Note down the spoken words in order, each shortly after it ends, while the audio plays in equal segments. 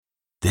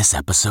This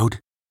episode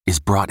is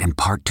brought in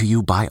part to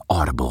you by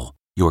Audible,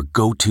 your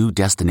go-to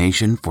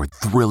destination for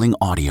thrilling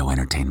audio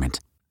entertainment.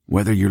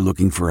 Whether you're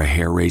looking for a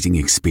hair-raising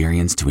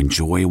experience to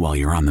enjoy while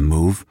you're on the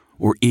move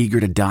or eager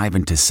to dive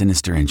into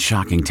sinister and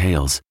shocking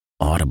tales,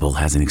 Audible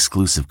has an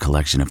exclusive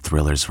collection of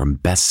thrillers from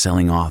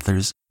best-selling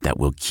authors that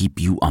will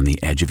keep you on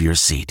the edge of your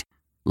seat.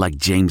 Like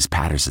James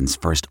Patterson's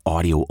first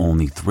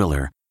audio-only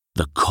thriller,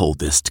 The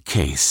Coldest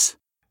Case.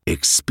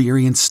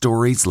 Experience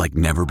stories like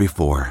never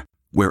before,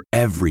 where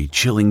every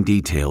chilling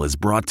detail is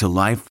brought to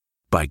life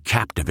by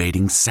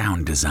captivating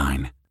sound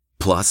design.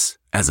 Plus,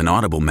 as an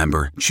Audible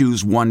member,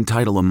 choose one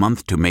title a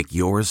month to make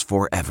yours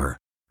forever.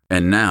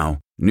 And now,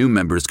 new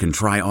members can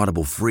try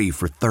Audible free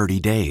for 30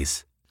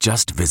 days.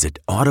 Just visit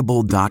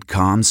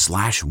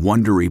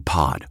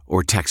audible.com/WonderyPod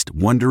or text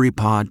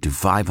WonderyPod to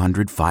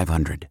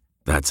 500-500.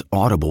 That's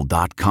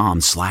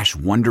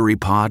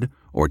audible.com/WonderyPod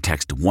or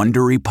text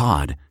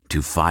WonderyPod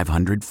to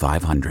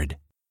 500-500.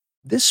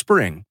 This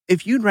spring,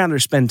 if you'd rather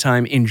spend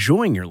time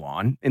enjoying your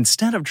lawn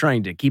instead of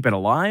trying to keep it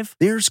alive,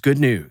 there's good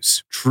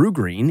news.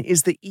 TruGreen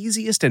is the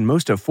easiest and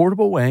most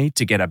affordable way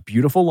to get a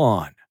beautiful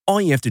lawn. All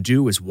you have to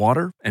do is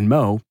water and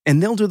mow,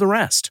 and they'll do the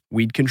rest.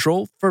 Weed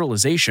control,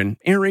 fertilization,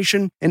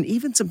 aeration, and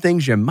even some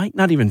things you might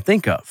not even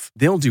think of.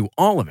 They'll do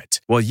all of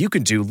it, while you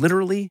can do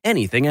literally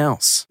anything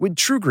else. With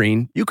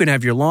TruGreen, you can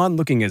have your lawn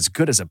looking as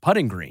good as a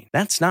putting green.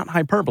 That's not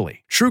hyperbole.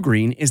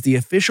 TruGreen is the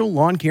official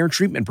lawn care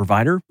treatment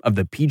provider of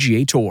the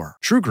PGA Tour.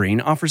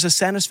 TruGreen offers a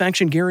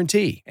satisfaction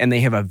guarantee, and they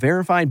have a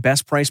verified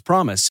best price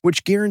promise,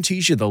 which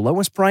guarantees you the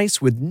lowest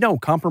price with no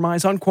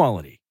compromise on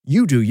quality.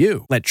 You do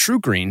you. Let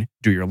TruGreen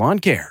do your lawn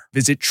care.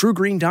 Visit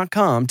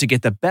TruGreen.com to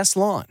get the best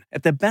lawn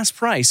at the best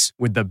price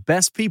with the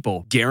best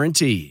people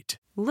guaranteed.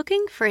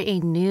 Looking for a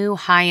new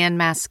high-end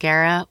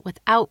mascara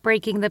without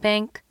breaking the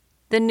bank?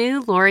 The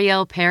new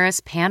L'Oreal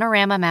Paris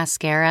Panorama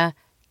Mascara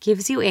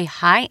gives you a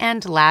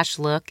high-end lash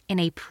look in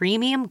a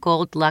premium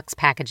gold luxe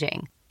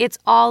packaging. It's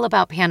all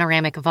about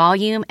panoramic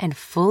volume and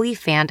fully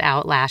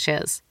fanned-out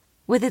lashes.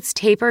 With its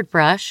tapered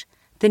brush,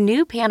 the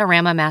new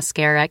Panorama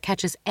Mascara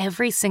catches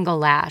every single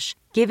lash,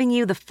 giving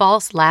you the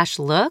false lash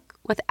look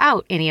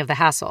without any of the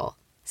hassle.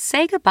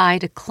 Say goodbye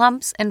to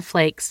clumps and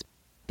flakes,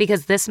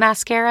 because this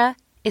mascara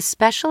is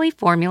specially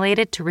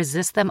formulated to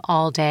resist them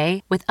all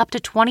day with up to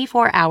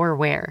 24-hour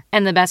wear.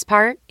 And the best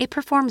part? It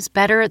performs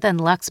better than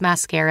Luxe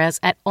mascaras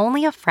at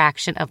only a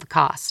fraction of the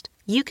cost.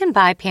 You can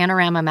buy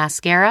Panorama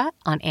Mascara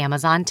on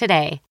Amazon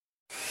today.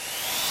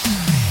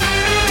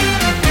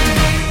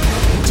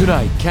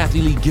 Tonight,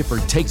 Kathy Lee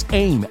Gifford takes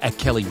aim at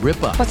Kelly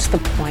Ripa. What's the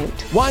point?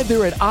 Why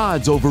they're at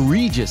odds over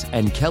Regis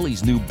and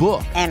Kelly's new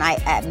book. And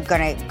I am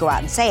going to go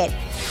out and say it.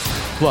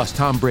 Plus,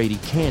 Tom Brady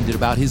candid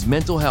about his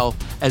mental health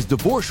as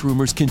divorce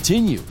rumors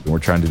continue. We're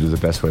trying to do the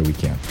best way we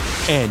can.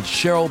 And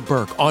Cheryl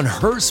Burke on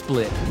her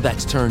split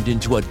that's turned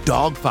into a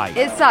dogfight.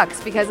 It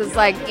sucks because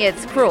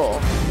it's cruel.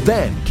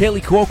 Then,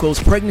 Kaylee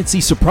Cuoco's pregnancy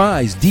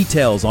surprise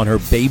details on her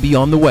baby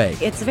on the way.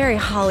 It's a very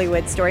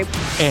Hollywood story.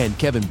 And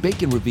Kevin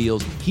Bacon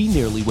reveals he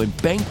nearly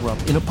went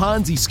bankrupt in a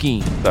Ponzi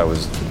scheme. I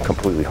was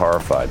completely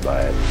horrified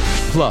by it.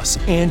 Plus,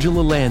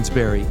 Angela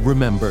Lansbury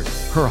remembered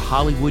her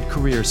Hollywood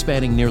career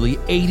spanning nearly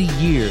 80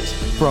 years,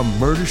 from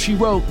Murder, She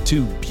Wrote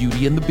to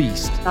Beauty and the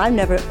Beast. I've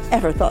never,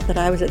 ever thought that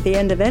I was at the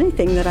end of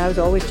anything, that I was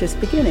always just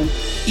beginning.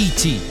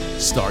 E.T.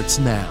 starts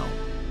now.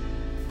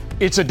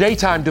 It's a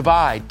daytime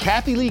divide.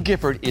 Kathy Lee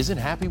Gifford isn't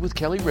happy with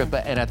Kelly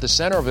Ripa, and at the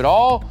center of it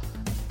all,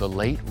 the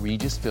late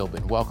Regis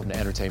Philbin. Welcome to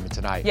Entertainment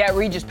Tonight. Yeah,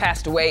 Regis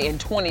passed away in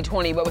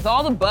 2020, but with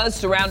all the buzz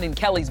surrounding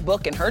Kelly's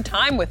book and her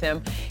time with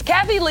him,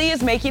 Kathy Lee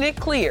is making it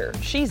clear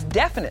she's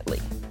definitely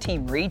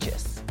Team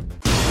Regis.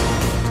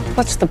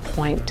 What's the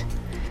point?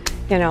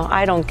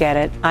 I don't get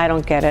it.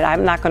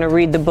 I'm not going to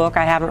read the book.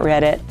 I haven't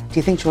read it. Do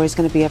you think Joy's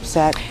going to be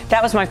upset?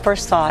 That was my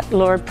first thought.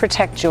 Lord,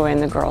 protect Joy and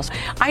the girls.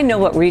 I know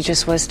what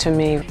Regis was to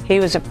me.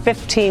 He was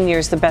 15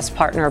 years the best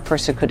partner a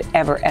person could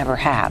ever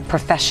have,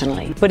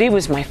 professionally. But he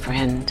was my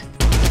friend.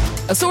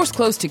 A source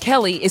close to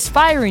Kelly is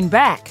firing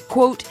back.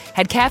 Quote,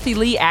 had Kathy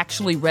Lee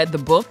actually read the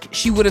book,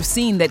 she would have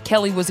seen that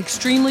Kelly was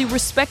extremely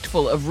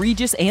respectful of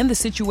Regis and the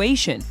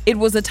situation. It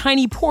was a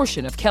tiny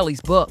portion of Kelly's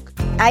book.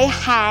 I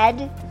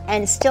had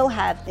and still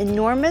have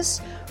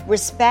enormous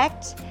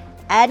respect,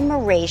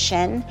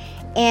 admiration,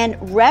 and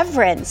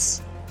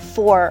reverence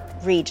for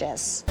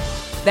Regis.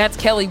 That's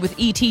Kelly with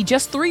E.T.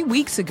 just 3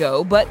 weeks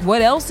ago, but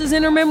what else is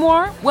in her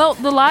memoir? Well,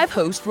 the live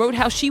host wrote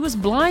how she was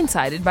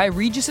blindsided by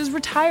Regis's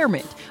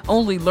retirement,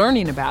 only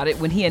learning about it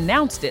when he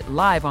announced it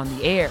live on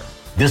the air.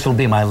 This will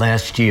be my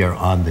last year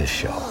on this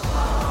show.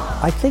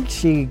 I think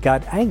she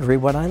got angry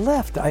when I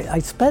left. I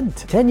spent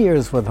 10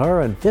 years with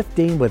her and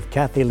 15 with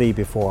Kathy Lee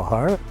before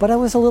her, but I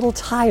was a little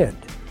tired,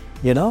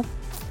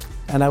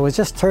 and I was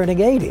just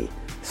turning 80.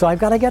 So I've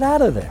got to get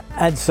out of there.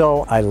 And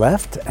so I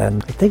left,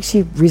 and I think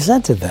she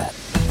resented that.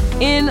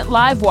 In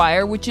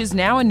Livewire, which is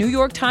now a New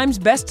York Times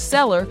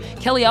bestseller,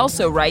 Kelly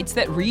also writes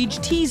that Reg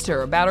teased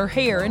her about her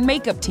hair and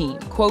makeup team.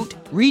 Quote,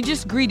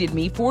 Regis greeted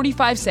me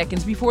 45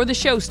 seconds before the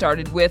show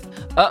started with,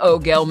 uh-oh,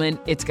 Gelman,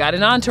 it's got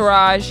an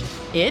entourage.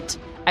 It?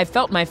 I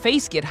felt my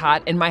face get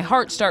hot and my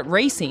heart start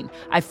racing.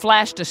 I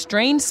flashed a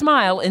strained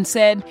smile and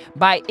said,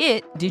 by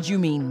it, did you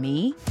mean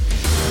me?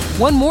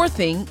 One more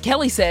thing,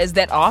 Kelly says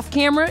that off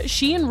camera,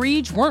 she and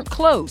Reej weren't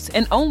close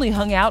and only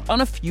hung out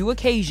on a few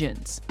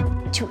occasions.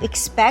 To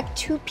expect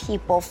two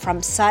people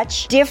from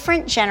such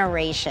different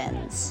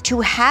generations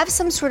to have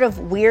some sort of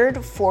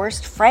weird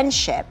forced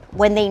friendship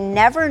when they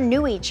never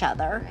knew each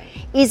other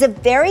is a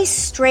very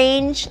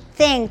strange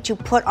thing to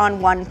put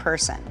on one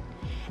person.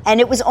 And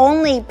it was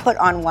only put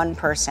on one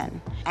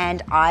person,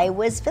 and I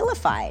was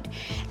vilified.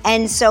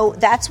 And so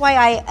that's why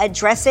I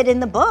address it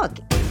in the book.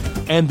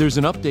 And there's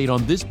an update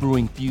on this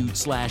brewing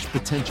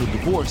feud/potential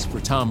divorce for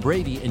Tom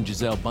Brady and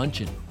Gisele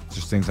Bündchen.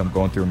 There's things I'm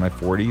going through in my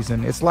 40s,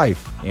 and it's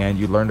life. And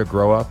you learn to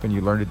grow up and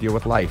you learn to deal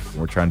with life.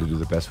 We're trying to do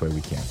the best way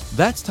we can.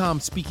 That's Tom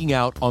speaking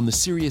out on the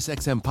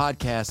SiriusXM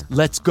podcast,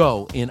 Let's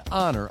Go, in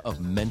honor of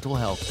Mental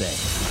Health Day.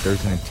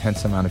 There's an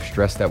intense amount of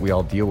stress that we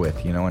all deal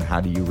with, and how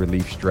do you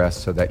relieve stress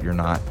so that you're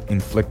not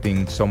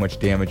inflicting so much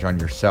damage on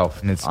yourself?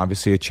 And it's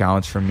obviously a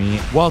challenge for me.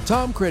 While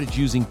Tom credits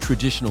using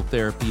traditional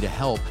therapy to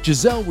help,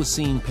 Gisele was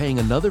seen paying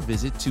another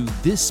visit to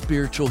this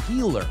spiritual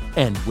healer.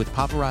 And with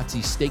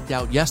paparazzi staked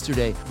out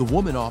yesterday, the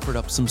woman offered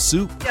up some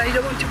soup. I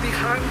don't want to be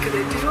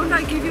hungry. Don't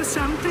I give you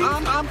something?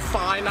 I'm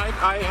fine.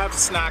 I have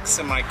snacks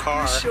in my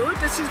car. Sure,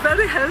 this is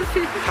very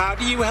healthy. How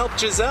do you help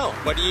Gisele?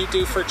 What do you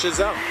do for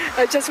Gisele?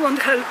 I just want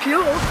to help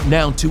you.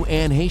 Now to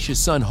Anne Heche's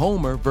son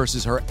Homer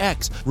versus her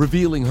ex,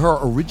 revealing her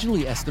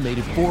originally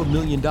estimated $4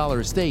 million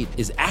estate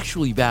is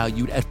actually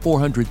valued at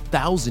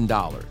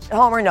 $400,000.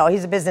 Homer, no,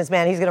 he's a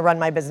businessman. He's going to run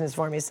my business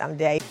for me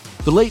someday.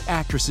 The late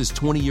actress's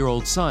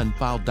 20-year-old son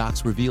filed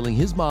docs revealing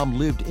his mom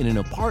lived in an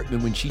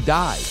apartment when she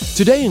died.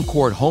 Today in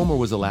court, Homer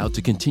was allowed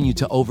to continue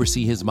to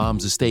oversee his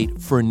mom's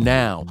estate for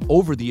now,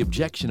 over the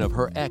objection of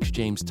her ex,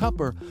 James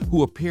Tupper,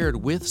 who appeared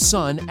with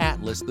son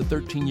Atlas, the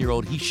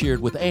 13-year-old he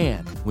shared with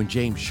Anne. When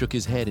James shook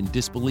his head in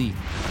disbelief,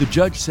 the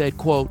judge said,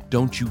 quote,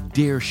 "Don't you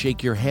dare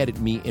shake your head at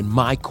me in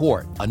my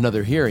court."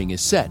 Another hearing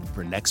is set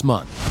for next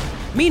month.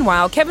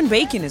 Meanwhile, Kevin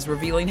Bacon is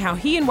revealing how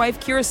he and wife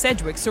Kyra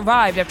Sedgwick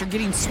survived after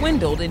getting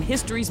swindled in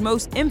history's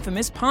most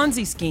infamous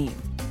Ponzi scheme.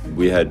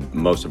 We had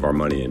most of our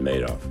money in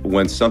Madoff.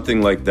 When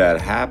something like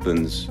that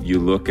happens, you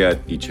look at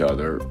each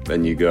other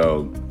and you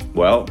go,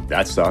 well,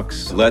 that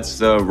sucks. Let's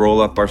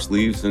roll up our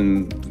sleeves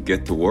and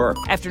get to work.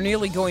 After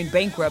nearly going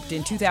bankrupt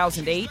in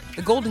 2008,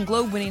 the Golden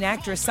Globe-winning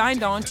actress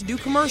signed on to do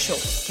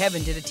commercials.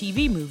 Kevin did a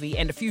TV movie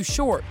and a few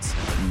shorts.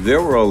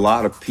 There were a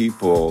lot of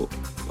people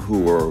who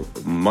were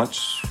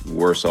much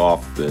worse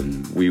off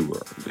than we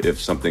were. If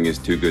something is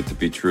too good to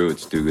be true,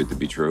 it's too good to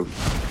be true.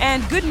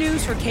 And good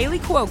news for Kaylee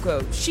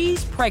Cuoco.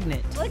 She's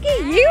pregnant. Look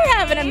at you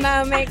having a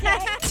moment.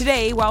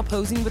 Today, while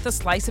posing with a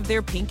slice of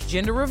their pink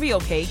gender reveal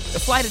cake, the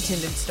flight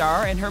attendant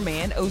star and her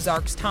man,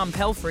 Ozark's Tom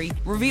Pelphrey,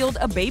 revealed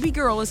a baby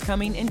girl is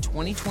coming in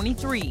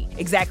 2023.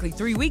 Exactly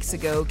 3 weeks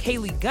ago,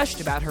 Kaylee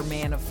gushed about her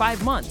man of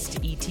 5 months to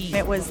ET.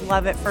 It was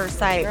love at first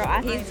sight.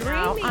 Girl, he's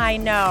dreamy. I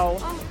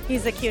know.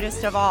 He's the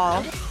cutest of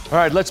all. All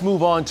right, let's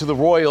move on to the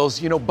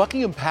royals.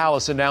 Buckingham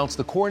Palace announced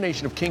the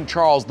coronation of King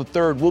Charles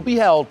III will be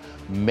held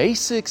May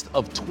 6th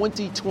of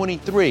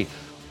 2023.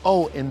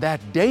 Oh, and that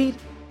date?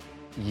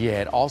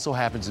 Yeah, it also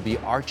happens to be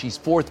Archie's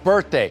 4th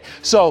birthday.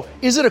 So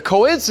is it a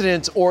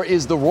coincidence or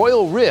is the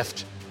royal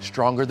rift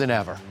stronger than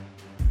ever?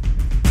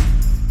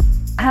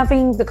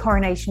 Having the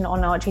coronation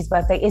on Archie's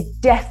birthday is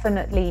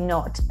definitely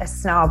not a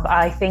snub.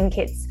 I think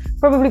it's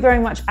probably very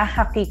much a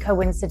happy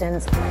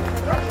coincidence.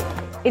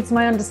 It's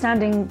my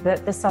understanding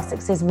that the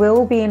Sussexes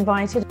will be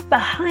invited.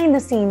 Behind the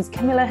scenes,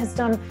 Camilla has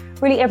done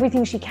really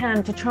everything she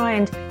can to try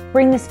and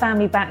bring this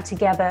family back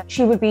together.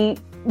 She would be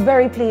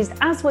very pleased,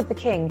 as would the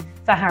King,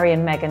 for Harry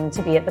and Meghan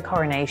to be at the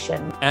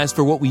coronation. As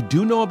for what we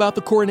do know about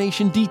the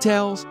coronation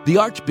details, the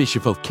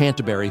Archbishop of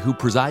Canterbury, who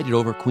presided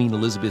over Queen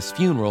Elizabeth's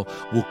funeral,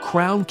 will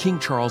crown King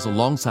Charles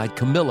alongside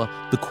Camilla,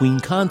 the Queen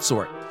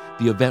Consort.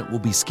 The event will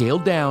be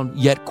scaled down,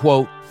 yet,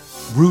 quote,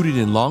 rooted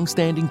in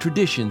long-standing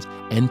traditions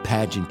and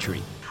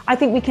pageantry. I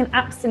think we can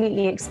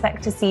absolutely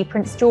expect to see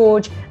Prince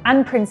George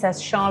and Princess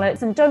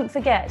Charlotte. And don't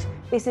forget,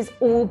 this is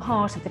all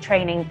part of the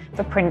training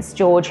for Prince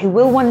George, who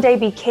will one day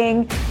be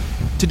king.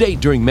 Today,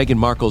 during Meghan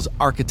Markle's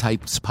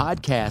Archetypes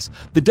podcast,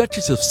 the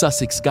Duchess of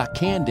Sussex got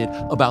candid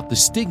about the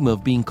stigma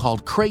of being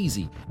called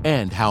crazy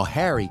and how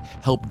Harry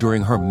helped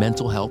during her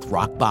mental health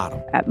rock bottom.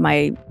 At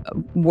my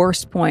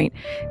worst point,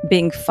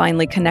 being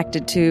finally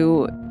connected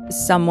to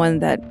someone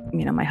that,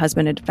 my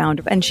husband had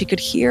found, and she could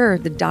hear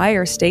the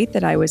dire state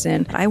that I was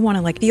in. I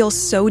want to feel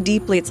so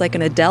deeply. It's like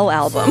an Adele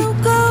album. So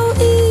go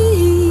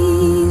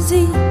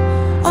easy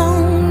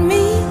on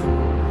me.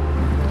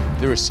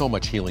 There is so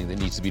much healing that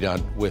needs to be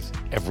done with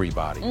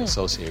everybody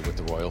associated with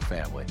the royal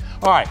family.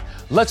 All right,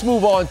 let's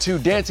move on to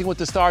Dancing with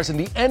the Stars and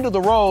the end of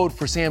the road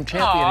for Sam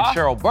Champion and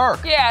Cheryl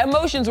Burke. Yeah,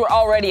 emotions were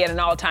already at an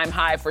all-time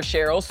high for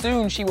Cheryl.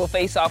 Soon she will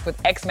face off with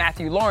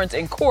ex-Matthew Lawrence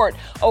in court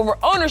over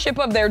ownership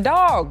of their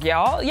dog,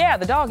 y'all. Yeah,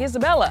 the dog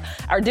Isabella.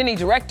 Our Denny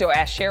Directo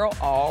asked Cheryl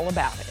all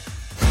about it.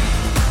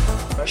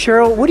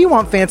 Cheryl, what do you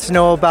want fans to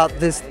know about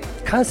this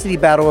custody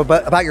battle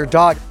about your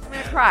dog? I'm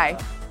gonna cry.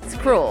 It's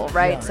cruel,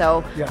 right?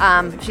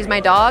 Yeah. So she's my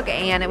dog,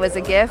 and it was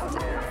a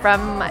gift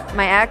from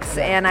my ex,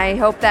 and I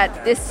hope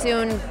that this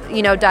soon,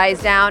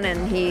 dies down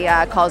and he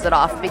calls it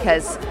off,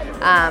 because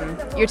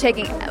you're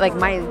taking like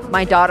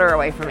my daughter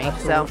away from me.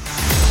 So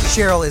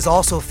Cheryl is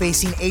also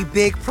facing a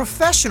big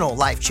professional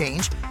life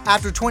change.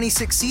 After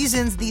 26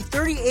 seasons, the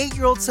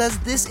 38-year-old says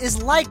this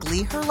is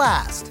likely her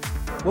last.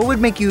 What would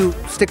make you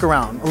stick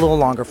around a little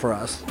longer for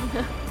us?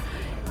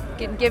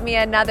 give me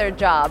another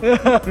job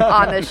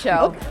on the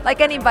show.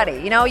 Like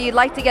anybody, you'd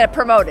like to get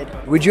promoted.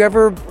 Would you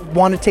ever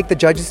want to take the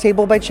judges'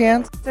 table by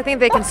chance? I think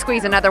they can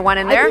squeeze another one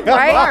in there,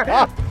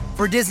 right?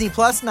 For Disney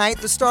Plus night,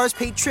 the stars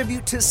paid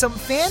tribute to some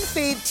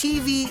fan-fave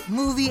TV,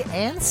 movie,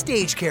 and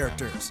stage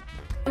characters.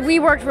 We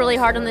worked really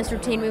hard on this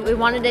routine. We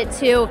wanted it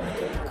to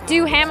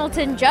do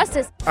Hamilton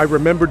justice. I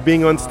remembered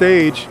being on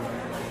stage,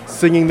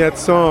 singing that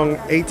song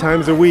 8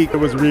 times a week. It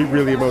was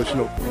really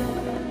emotional.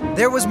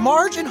 There was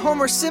Marge and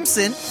Homer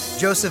Simpson,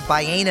 Joseph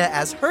Baena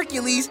as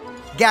Hercules,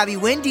 Gabby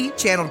Wendy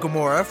channeled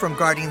Gamora from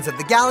Guardians of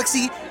the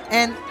Galaxy,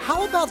 and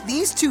how about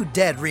these two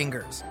dead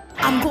ringers?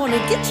 I'm gonna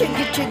get you.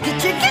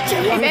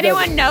 If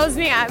anyone knows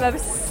me, I'm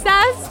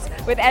obsessed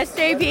with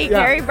SJP,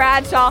 Gary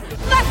Bradshaw.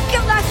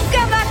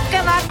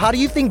 How do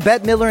you think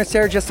Bette Midler and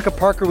Sarah Jessica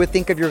Parker would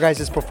think of your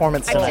guys'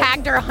 performance I tonight?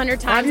 tagged her 100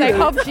 times. I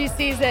hope she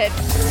sees it.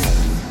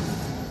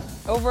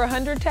 Over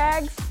 100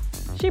 tags?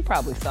 She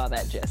probably saw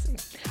that, Jesse.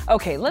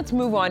 Okay, let's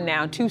move on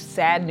now to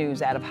sad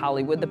news out of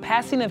Hollywood. The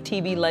passing of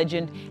TV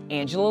legend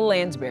Angela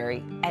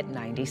Lansbury at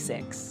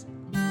 96.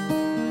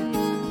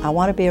 I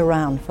want to be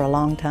around for a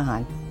long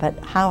time, but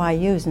how I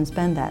use and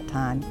spend that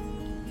time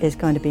is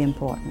going to be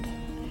important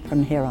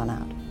from here on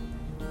out.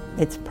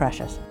 It's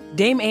precious.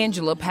 Dame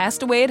Angela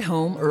passed away at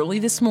home early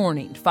this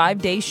morning, 5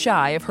 days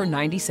shy of her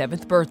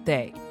 97th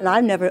birthday. And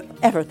I've never,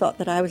 ever thought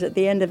that I was at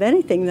the end of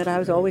anything, that I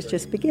was always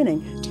just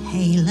beginning.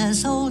 Tale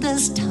as old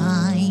as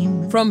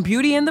time. From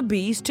Beauty and the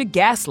Beast to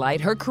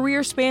Gaslight, her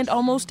career spanned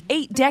almost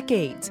 8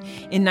 decades.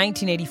 In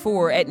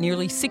 1984, at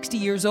nearly 60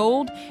 years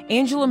old,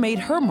 Angela made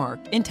her mark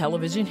in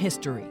television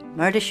history.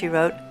 Murder, She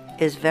Wrote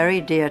is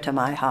very dear to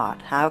my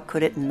heart. How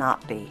could it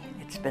not be?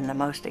 It's been the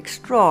most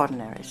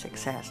extraordinary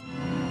success.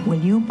 Will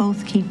you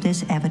both keep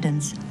this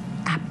evidence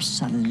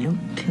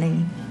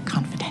absolutely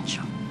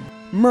confidential?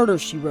 Murder,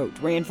 She Wrote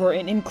ran for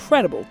an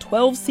incredible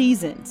 12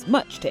 seasons,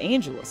 much to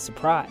Angela's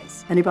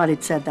surprise. Anybody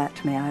had said that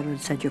to me, I would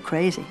have said you're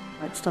crazy.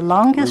 It's the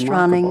longest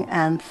running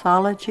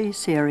anthology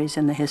series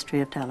in the history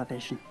of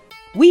television.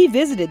 We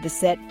visited the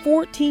set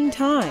 14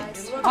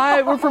 times.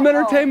 Hi, we're from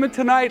Entertainment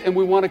Tonight, and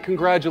we want to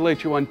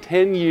congratulate you on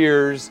 10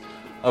 years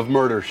of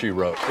Murder, She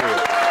Wrote.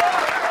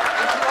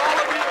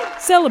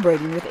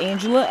 Celebrating with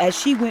Angela as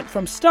she went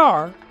from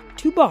star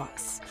to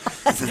boss.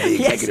 This is the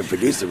executive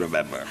producer,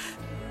 remember?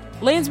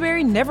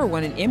 Lansbury never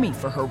won an Emmy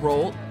for her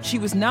role. She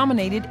was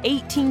nominated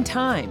 18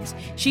 times.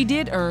 She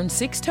did earn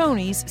 6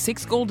 Tonys,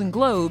 6 Golden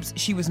Globes.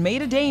 She was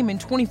made a Dame in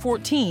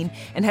 2014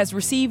 and has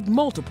received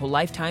multiple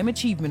Lifetime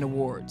Achievement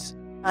Awards.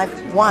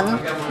 I've won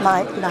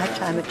my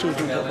Lifetime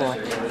Achievement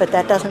Award, but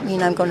that doesn't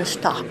mean I'm going to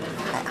stop.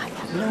 I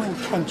have no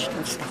intention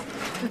of stopping.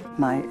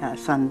 My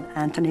son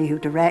Anthony, who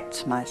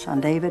directs, my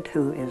son David,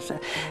 who is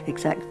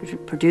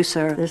executive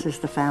producer. This is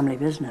the family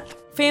business.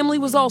 Family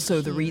was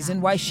also the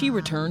reason why she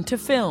returned to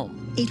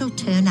film. It'll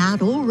turn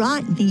out all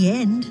right in the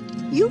end.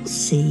 You'll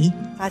see.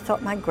 I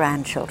thought my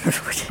grandchildren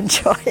would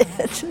enjoy it.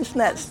 Isn't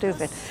that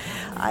stupid?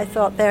 I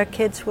thought their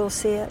kids will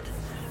see it,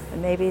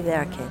 and maybe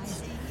their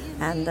kids.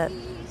 And that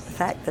the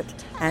fact that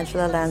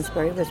Angela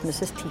Lansbury was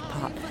Mrs.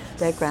 Teapot,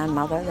 their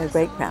grandmother, their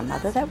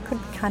great-grandmother, that could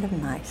be kind of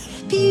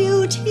nice.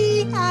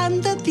 Beauty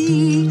and the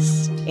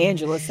Beast.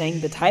 Angela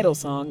sang the title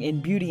song in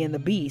Beauty and the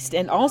Beast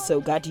and also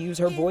got to use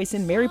her voice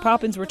in Mary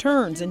Poppins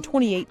Returns in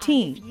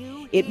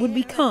 2018. It would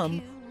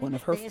become one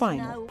of her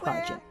final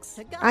projects.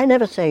 I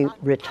never say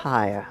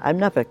retire. I'm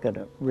never going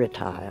to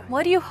retire.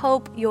 What do you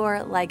hope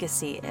your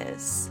legacy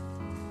is?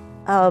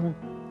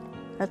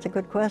 That's a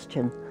good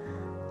question.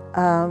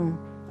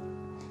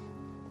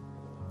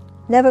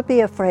 Never be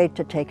afraid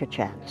to take a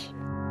chance.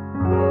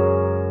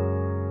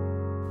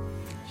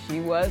 She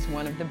was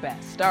one of the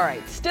best. All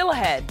right, still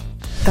ahead.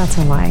 That's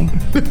a lie.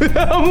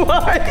 I'm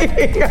lying.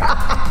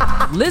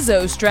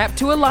 Lizzo strapped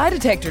to a lie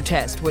detector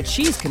test, what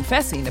she's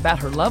confessing about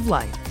her love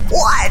life.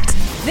 What?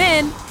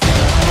 Then,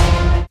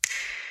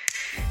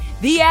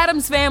 The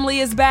Addams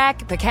Family is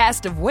back. The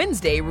cast of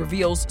Wednesday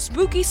reveals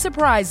spooky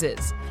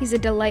surprises. He's a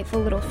delightful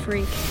little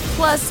freak.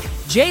 Plus,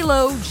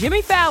 J-Lo,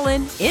 Jimmy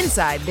Fallon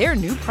inside their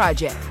new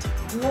project.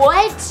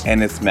 What?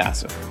 And it's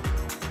massive.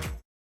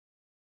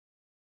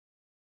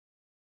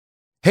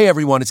 Hey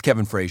everyone, it's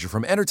Kevin Frazier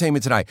from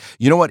Entertainment Tonight.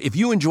 You know what? If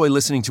you enjoy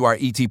listening to our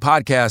ET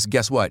podcast,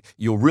 guess what?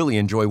 You'll really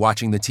enjoy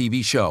watching the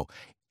TV show.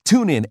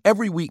 Tune in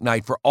every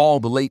weeknight for all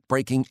the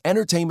late-breaking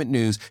entertainment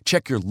news.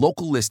 Check your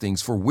local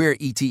listings for where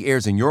ET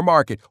airs in your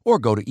market or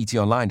go to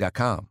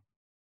etonline.com.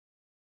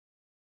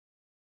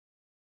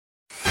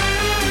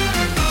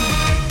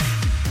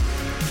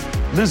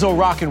 Lizzo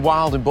rocking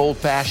wild and bold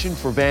fashion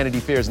for Vanity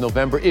Fair's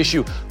November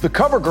issue. The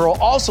cover girl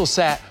also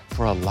sat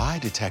for a lie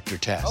detector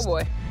test. Oh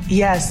boy.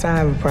 Yes, I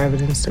have a private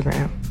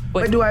Instagram.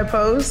 What do I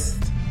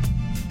post?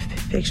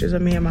 Pictures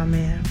of me and my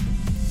man.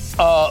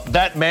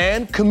 That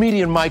man,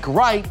 comedian Mike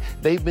Wright,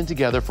 they've been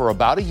together for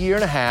about a year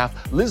and a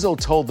half. Lizzo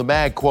told the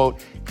mag, quote,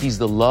 "He's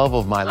the love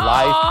of my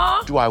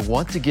life. Do I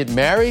want to get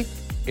married?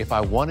 If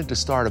I wanted to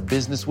start a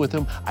business with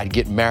him, I'd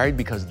get married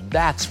because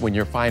that's when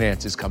your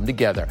finances come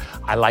together.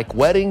 I like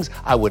weddings.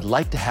 I would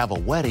like to have a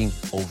wedding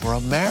over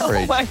a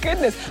marriage." Oh, my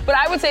goodness. But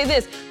I would say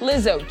this,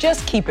 Lizzo,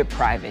 just keep it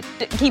private.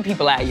 Keep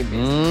people out of your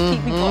business.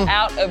 Keep people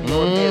out of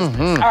your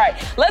business. All right,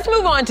 let's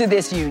move on to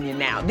this union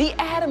now. The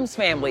Addams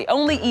Family,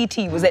 only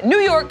E.T., was at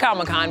New York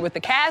Comic-Con with the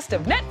cast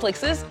of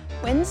Netflix's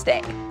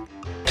Wednesday.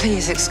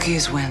 Please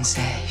excuse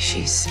Wednesday.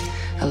 She's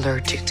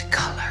allergic to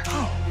color.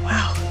 Oh,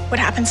 wow.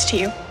 What happens to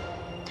you?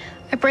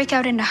 I break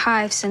out into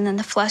hives and then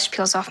the flesh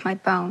peels off my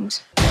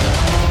bones.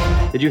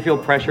 Did you feel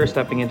pressure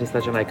stepping into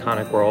such an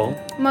iconic role?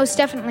 Most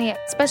definitely,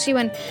 especially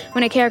when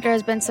a character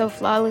has been so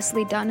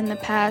flawlessly done in the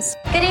past.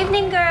 Good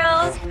evening,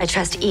 girls. I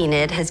trust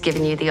Enid has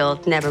given you the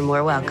old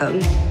nevermore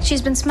welcome.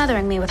 She's been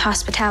smothering me with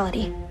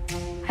hospitality.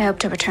 I hope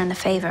to return the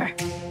favor.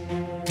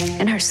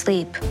 In her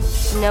sleep.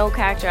 No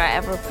character I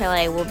ever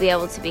play will be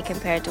able to be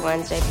compared to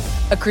Wednesday.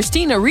 A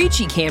Christina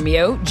Ricci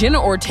cameo,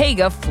 Jenna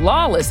Ortega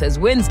flawless as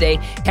Wednesday,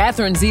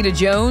 Catherine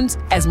Zeta-Jones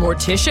as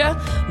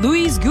Morticia,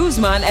 Luis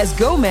Guzman as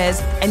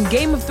Gomez, and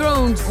Game of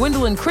Thrones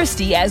Gwendolyn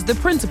Christie as the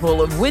principal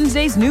of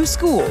Wednesday's new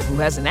school, who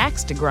has an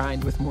axe to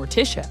grind with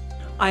Morticia.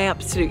 I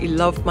absolutely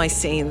loved my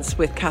scenes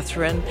with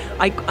Catherine.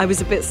 I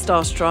was a bit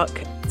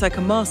starstruck. It's like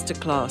a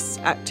masterclass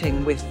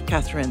acting with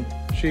Catherine.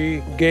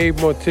 She gave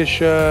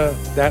Morticia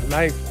that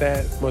life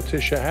that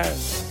Morticia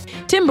has.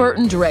 Tim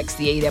Burton directs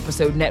the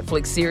 8-episode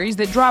Netflix series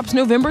that drops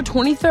November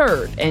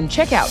 23rd. And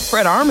check out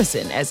Fred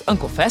Armisen as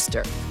Uncle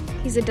Fester.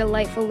 He's a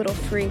delightful little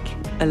freak.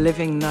 A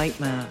living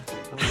nightmare.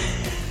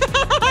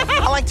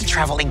 I like to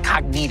travel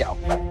incognito.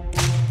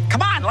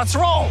 Come on, let's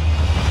roll.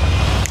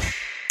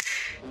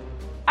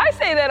 I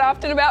say that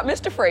often about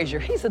Mr. Frazier.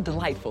 He's a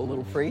delightful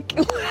little freak.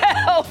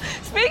 Well,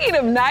 speaking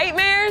of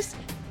nightmares,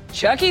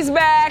 Chucky's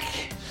back.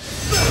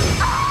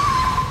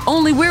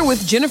 Only we're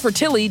with Jennifer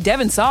Tilly,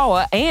 Devon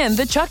Sawa, and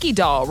the Chucky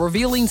doll,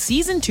 revealing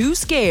season 2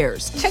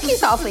 scares.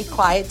 Chucky's awfully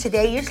quiet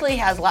today. Usually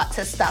has lots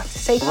of stuff to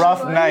say.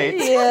 Rough night.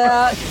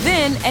 Yeah.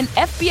 Then an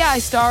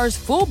FBI star's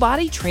full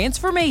body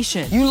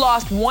transformation. You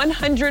lost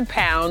 100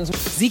 pounds.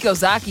 Zico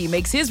Zaki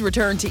makes his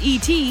return to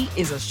E.T.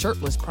 Is a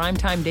shirtless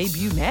primetime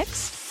debut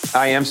next?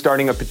 I am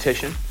starting a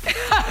petition,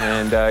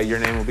 and your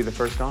name will be the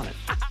first on it.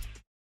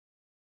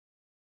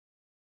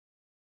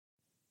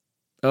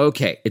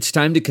 Okay, it's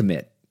time to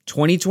commit.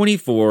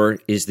 2024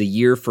 is the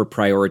year for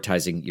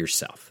prioritizing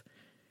yourself.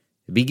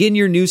 Begin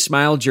your new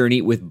smile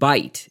journey with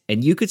Byte,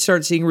 and you could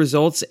start seeing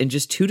results in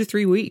just 2 to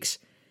 3 weeks.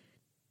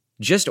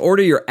 Just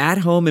order your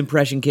at-home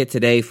impression kit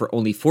today for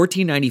only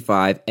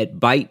 $14.95 at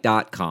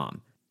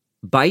Byte.com.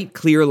 Byte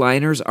clear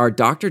liners are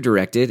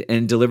doctor-directed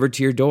and delivered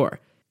to your door.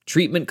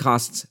 Treatment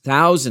costs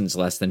thousands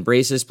less than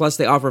braces, plus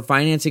they offer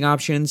financing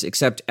options,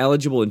 accept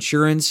eligible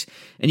insurance,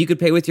 and you could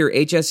pay with your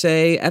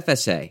HSA,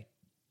 FSA.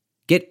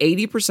 Get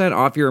 80%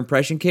 off your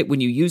impression kit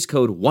when you use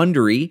code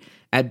WONDERY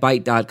at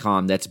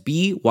Byte.com. That's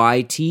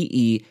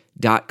BYTE.com.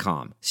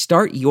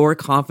 Start your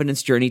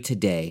confidence journey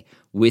today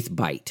with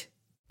Byte.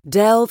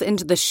 Delve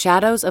into the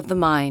shadows of the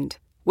mind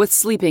with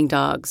Sleeping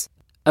Dogs,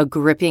 a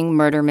gripping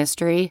murder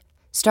mystery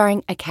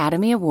starring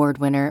Academy Award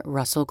winner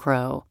Russell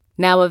Crowe.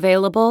 Now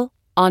available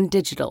on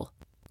digital.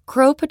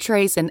 Crowe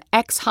portrays an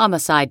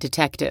ex-homicide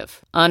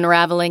detective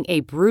unraveling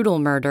a brutal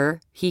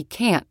murder he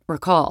can't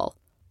recall.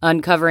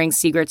 Uncovering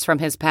secrets from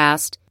his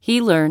past, he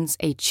learns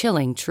a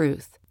chilling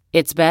truth.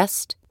 It's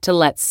best to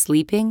let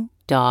sleeping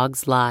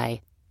dogs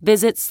lie.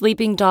 Visit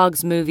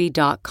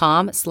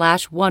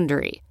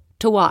sleepingdogsmovie.com/Wondery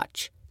to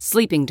watch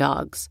Sleeping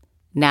Dogs,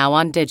 now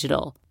on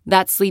digital.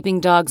 That's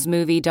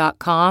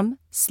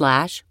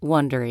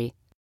sleepingdogsmovie.com/Wondery.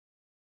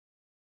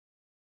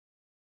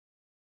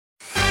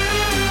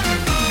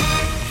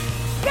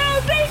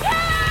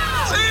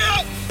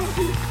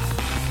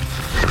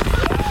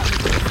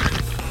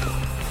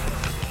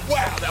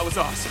 That was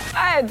awesome.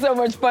 I had so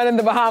much fun in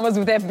the Bahamas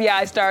with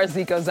FBI star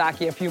Zico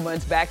Zaki a few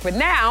months back, but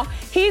now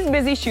he's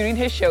busy shooting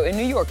his show in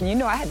New York. And you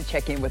know I had to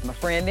check in with my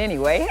friend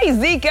anyway. Hey,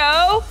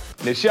 Zico!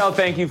 Nichelle,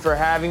 thank you for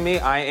having me.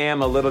 I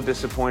am a little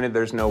disappointed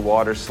there's no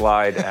water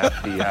slide at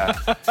the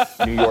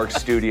New York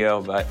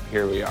studio, but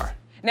here we are.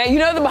 Now, you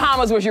know the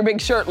Bahamas was your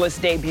big shirtless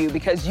debut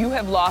because you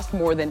have lost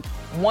more than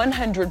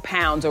 100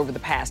 pounds over the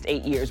past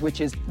 8 years, which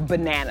is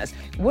bananas.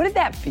 What did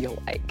that feel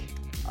like?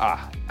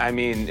 I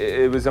mean,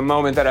 it was a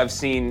moment that I've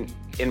seen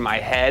in my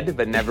head,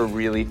 but never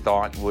really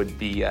thought would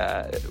be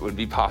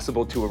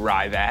possible to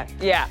arrive at.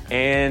 Yeah.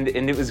 And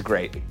it was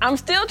great. I'm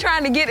still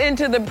trying to get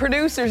into the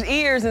producer's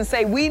ears and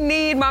say, we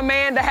need my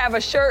man to have a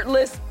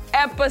shirtless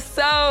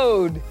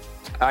episode.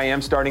 I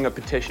am starting a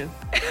petition,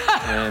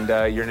 and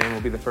your name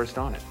will be the first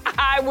on it.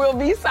 I will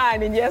be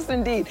signing, yes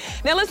indeed.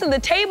 Now listen, the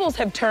tables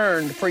have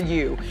turned for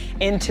you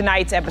in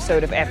tonight's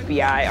episode of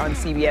FBI on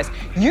CBS.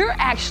 You're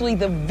actually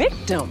the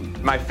victim.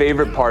 My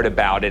favorite part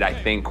about it, I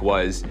think,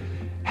 was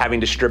having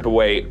to strip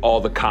away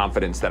all the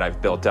confidence that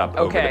I've built up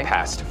over the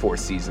past 4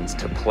 seasons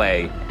to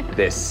play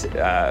this,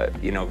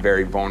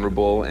 very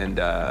vulnerable and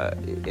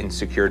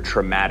insecure,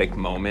 traumatic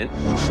moment.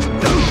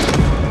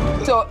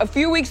 So a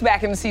few weeks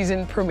back in the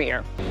season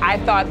premiere, I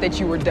thought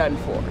that you were done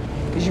for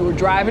because you were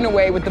driving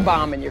away with the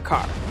bomb in your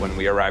car. When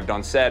we arrived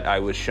on set, I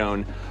was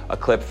shown a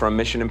clip from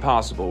Mission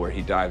Impossible where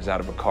he dives out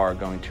of a car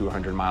going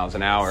 200 miles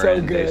an hour. So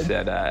and good. They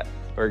said,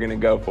 we're gonna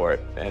go for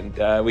it.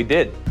 And we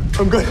did.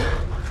 I'm good.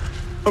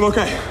 I'm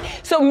okay.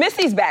 So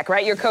Missy's back,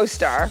 right? Your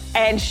co-star.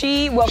 And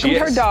she welcomed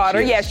her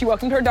daughter. Yeah, she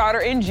welcomed her daughter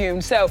in June.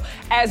 So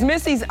as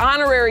Missy's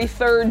honorary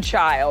third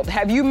child,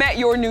 have you met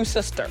your new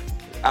sister?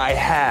 I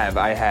have,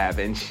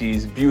 and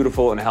she's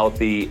beautiful and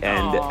healthy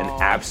and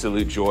an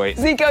absolute joy.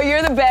 Zico,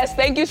 you're the best.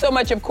 Thank you so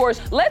much, of course.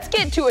 Let's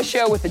get to a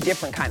show with a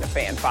different kind of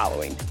fan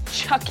following.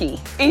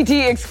 Chucky.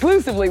 E.T.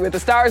 exclusively with the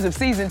stars of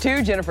season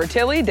 2, Jennifer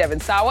Tilly,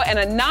 Devon Sawa, and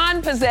a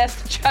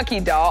non-possessed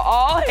Chucky doll,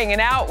 all hanging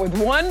out with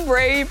one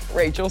brave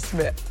Rachel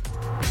Smith.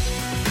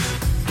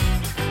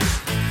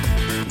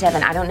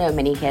 Devon, I don't know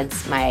many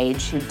kids my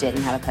age who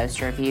didn't have a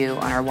poster of you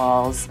on our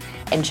walls.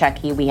 And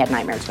Chucky, we had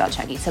nightmares about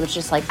Chucky. So it's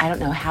just like, I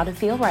don't know how to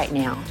feel right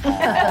now.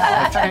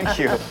 Thank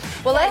you.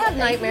 Well, I have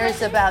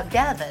nightmares about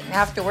Devon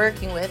after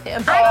working with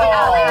him. I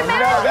can only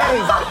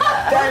imagine.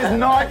 That is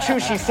not true.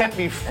 She sent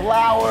me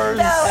flowers.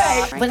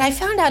 No. When I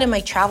found out in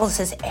my travels,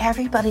 says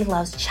everybody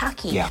loves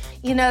Chucky. Yeah.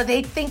 You know,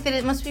 they think that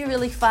it must be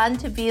really fun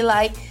to be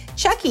like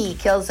Chucky. He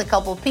kills a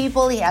couple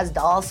people, he has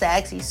doll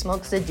sex, he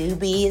smokes a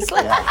doobie. It's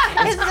like,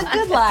 it's a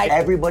good life.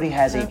 Everybody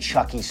has a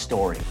Chucky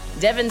story.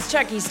 Devon's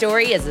Chucky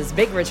story is his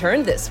big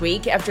return this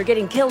week after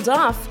getting killed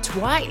off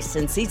twice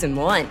in season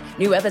 1.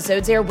 New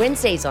episodes air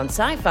Wednesdays on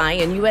Sci-Fi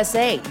and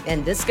USA.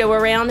 And this go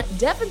around,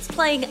 Devon's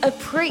playing a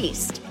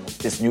priest.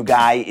 This new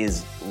guy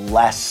is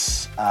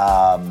less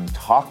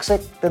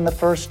toxic than the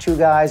first 2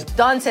 guys.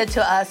 Don said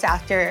to us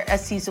after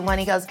season 1,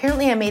 he goes,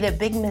 apparently I made a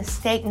big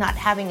mistake not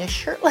having a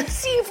shirtless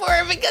scene for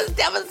her because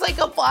Devon's like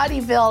a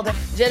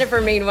bodybuilder.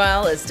 Jennifer,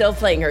 meanwhile, is still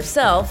playing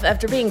herself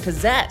after being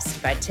possessed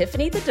by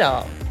Tiffany the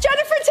doll.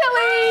 Jennifer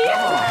Tilly!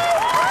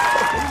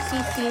 You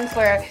see scenes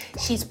where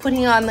she's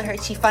putting on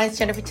she finds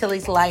Jennifer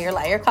Tilly's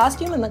liar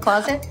costume in the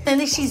closet, and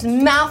then she's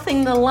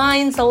mouthing the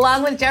lines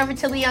along with Jennifer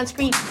Tilly on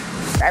screen.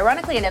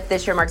 Ironically enough,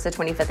 this year marks the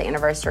 25th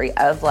anniversary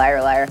of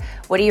Liar Liar.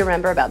 What do you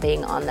remember about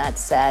being on that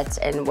set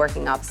and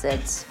working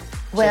opposite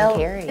Jim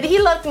Carrey? He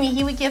loved me.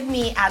 He would give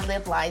me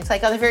ad-lib lines.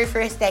 Like on the very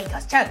first day, he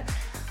goes, Jen,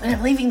 when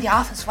I'm leaving the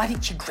office, why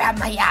didn't you grab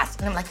my ass?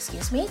 And I'm like,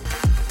 excuse me?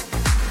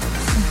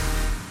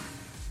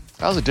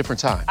 That was a different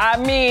time. I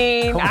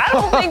mean, I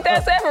don't think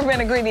that's ever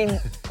been a greeting.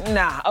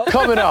 Nah. Okay.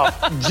 Coming up,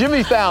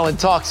 Jimmy Fallon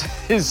talks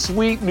his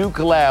sweet new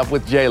collab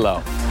with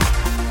J-Lo.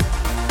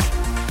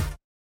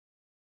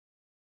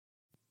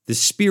 The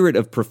spirit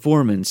of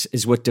performance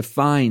is what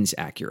defines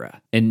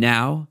Acura, and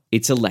now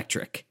it's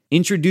electric.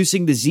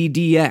 Introducing the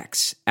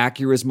ZDX,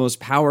 Acura's most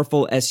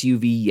powerful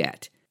SUV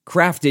yet.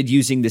 Crafted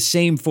using the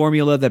same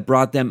formula that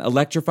brought them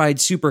electrified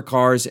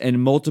supercars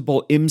and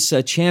multiple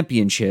IMSA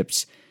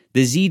championships,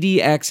 the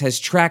ZDX has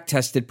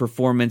track-tested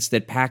performance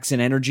that packs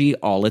an energy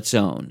all its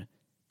own.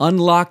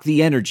 Unlock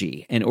the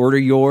energy and order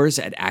yours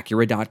at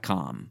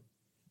Acura.com.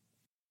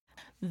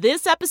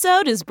 This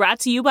episode is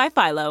brought to you by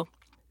Philo.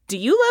 Do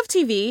you love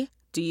TV?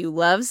 Do you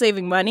love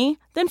saving money?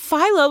 Then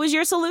Philo is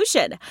your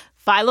solution.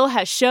 Philo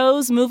has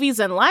shows, movies,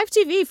 and live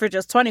TV for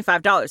just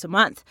 $25 a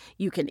month.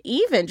 You can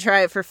even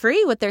try it for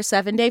free with their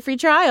 7-day free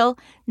trial.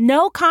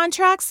 No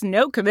contracts,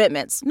 no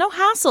commitments, no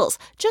hassles.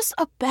 Just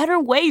a better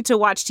way to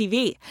watch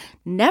TV.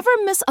 Never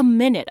miss a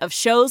minute of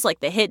shows like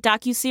the hit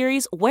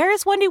docuseries Where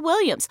is Wendy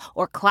Williams?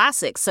 Or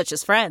classics such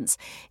as Friends.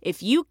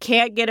 If you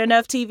can't get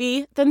enough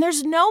TV, then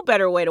there's no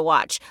better way to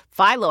watch.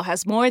 Philo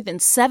has more than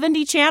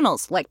 70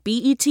 channels like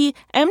BET,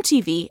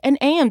 MTV, and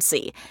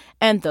AMC.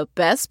 And the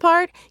best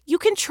part? You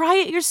can try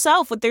it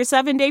yourself with their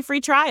 7-day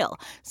free trial.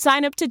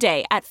 Sign up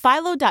today at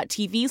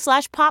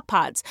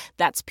philo.tv/poppods.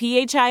 That's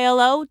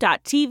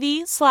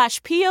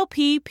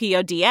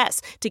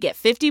philo.tv/POPPODS to get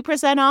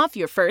 50% off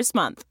your first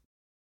month.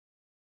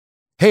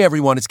 Hey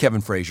everyone, it's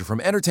Kevin Frazier from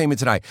Entertainment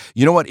Tonight.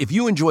 You know what? If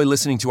you enjoy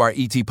listening to our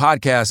ET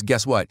podcast,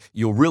 guess what?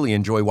 You'll really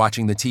enjoy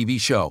watching the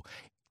TV show.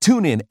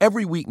 Tune in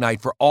every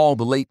weeknight for all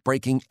the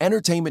late-breaking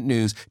entertainment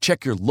news.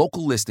 Check your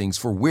local listings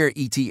for where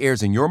ET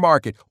airs in your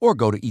market or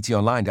go to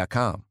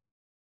etonline.com.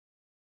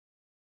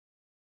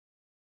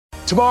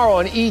 Tomorrow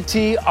on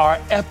ET, our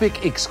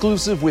epic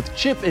exclusive with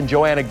Chip and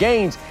Joanna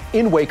Gaines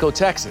in Waco,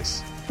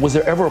 Texas. Was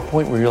there ever a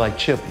point where you're like,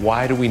 Chip,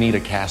 why do we need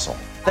a castle?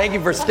 Thank you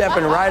for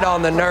stepping right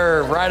on the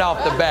nerve right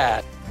off the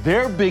bat.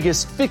 Their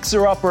biggest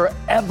fixer-upper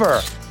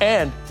ever.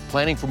 And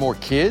planning for more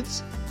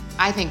kids?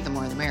 I think the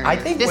more the merrier. I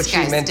think this what she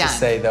guy's meant done. to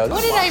say, though.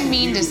 What did I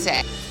mean to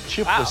say?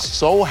 Chip was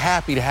so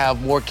happy to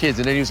have more kids,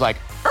 and then he was like,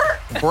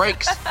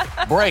 breaks.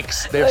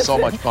 They're so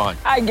much fun.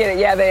 I get it.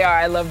 Yeah, they are.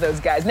 I love those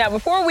guys. Now,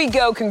 before we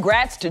go,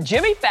 congrats to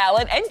Jimmy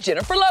Fallon and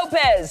Jennifer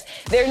Lopez.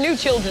 Their new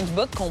children's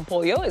book, Con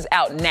Pollo, is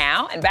out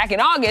now. And back in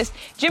August,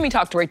 Jimmy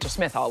talked to Rachel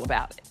Smith all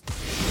about it.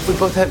 We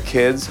both have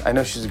kids. I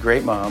know she's a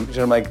great mom. And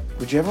I'm like,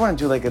 would you ever want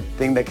to do like a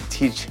thing that could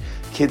teach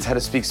kids how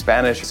to speak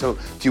Spanish. So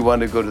do you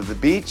want to go to the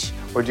beach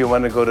or do you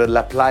want to go to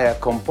La Playa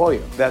con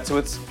Pollo? So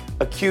it's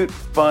a cute,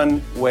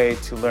 fun way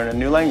to learn a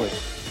new language.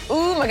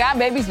 Ooh, my God,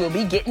 babies will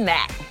be getting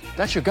that.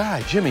 That's your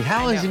guy, Jimmy.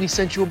 How hasn't he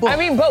sent you a book? I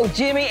mean, both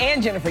Jimmy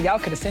and Jennifer, y'all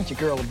could have sent your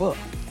girl a book.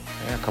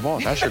 Yeah, come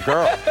on, that's your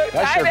girl.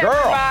 That's your Night, girl.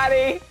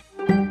 Everybody.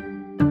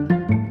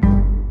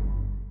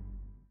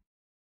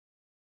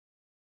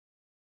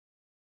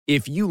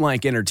 If you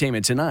like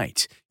Entertainment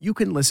Tonight, you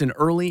can listen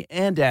early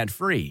and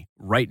ad-free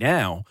right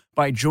now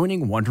by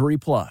joining Wondery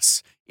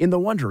Plus in the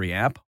Wondery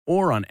app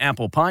or on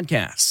Apple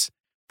Podcasts.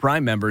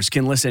 Prime members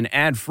can listen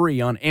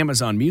ad-free on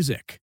Amazon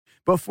Music.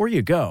 Before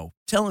you go,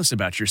 tell us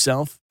about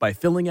yourself by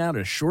filling out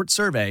a short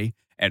survey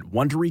at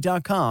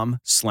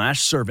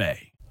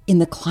Wondery.com/survey. In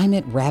the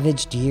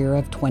climate-ravaged year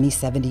of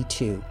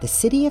 2072, the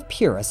city of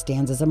Pura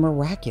stands as a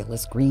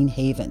miraculous green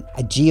haven,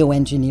 a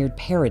geoengineered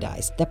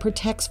paradise that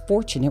protects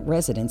fortunate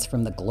residents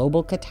from the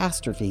global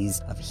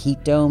catastrophes of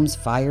heat domes,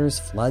 fires,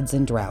 floods,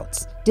 and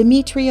droughts.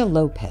 Demetria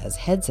Lopez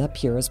heads up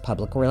Pura's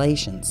public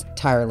relations,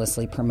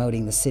 tirelessly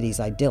promoting the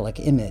city's idyllic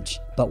image.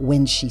 But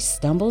when she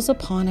stumbles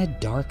upon a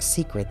dark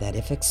secret that,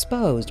 if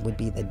exposed, would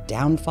be the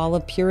downfall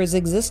of Pura's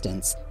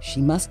existence,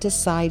 she must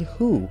decide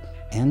who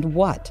and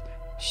what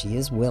she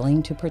is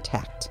willing to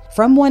protect.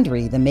 From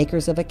Wondery, the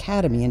makers of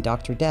Academy and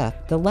Dr. Death,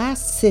 The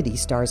Last City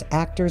stars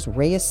actors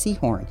Reyes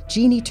Sehorn,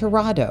 Jeannie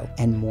Torrado,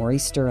 and Maury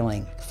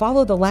Sterling.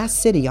 Follow The Last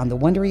City on the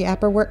Wondery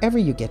app or wherever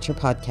you get your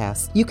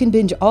podcasts. You can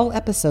binge all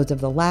episodes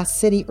of The Last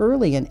City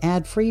early and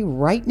ad-free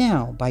right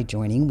now by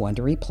joining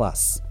Wondery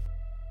Plus.